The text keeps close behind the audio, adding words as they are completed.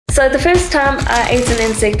So the first time I ate an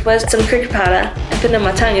insect was some cricket powder and put it in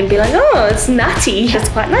my tongue and be like, oh, it's nutty. It's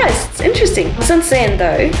quite nice. It's interesting. Since then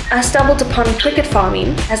though, I stumbled upon cricket farming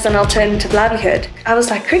as an alternative livelihood. I was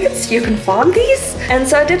like, crickets, you can farm these? And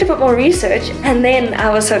so I did a bit more research and then I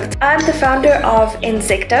was hooked. I'm the founder of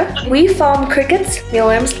Insecta. We farm crickets,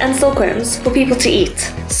 mealworms and silkworms for people to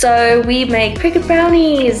eat. So we make cricket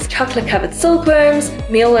brownies, chocolate covered silkworms,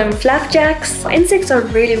 mealworm flapjacks. Insects are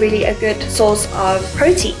really a good source of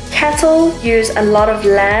protein. Cattle use a lot of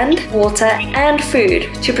land, water and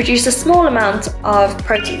food to produce a small amount of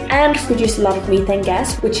protein and produce a lot of methane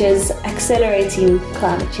gas, which is accelerating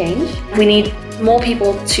climate change. We need more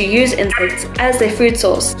people to use insects as their food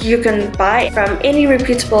source. You can buy from any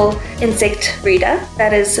reputable insect breeder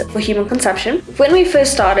that is for human consumption. When we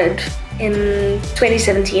first started in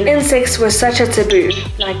 2017, insects were such a taboo.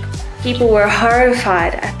 Like, people were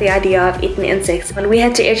horrified at the idea of eating insects, and we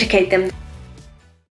had to educate them.